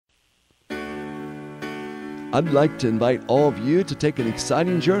I'd like to invite all of you to take an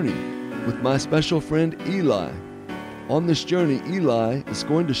exciting journey with my special friend Eli. On this journey, Eli is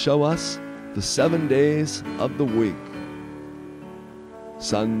going to show us the 7 days of the week.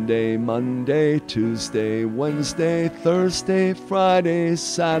 Sunday, Monday, Tuesday, Wednesday, Thursday, Friday,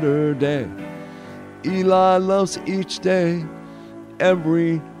 Saturday. Eli loves each day,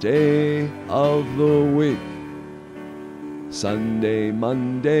 every day of the week. Sunday,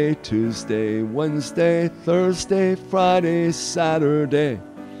 Monday, Tuesday, Wednesday, Thursday, Friday, Saturday.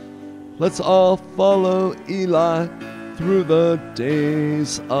 Let's all follow Eli through the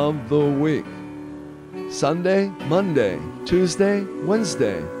days of the week. Sunday, Monday, Tuesday,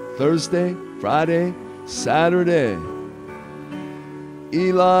 Wednesday, Thursday, Friday, Saturday.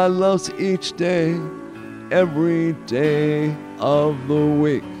 Eli loves each day, every day of the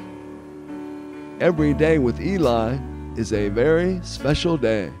week. Every day with Eli is a very special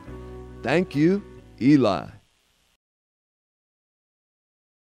day. Thank you, Eli.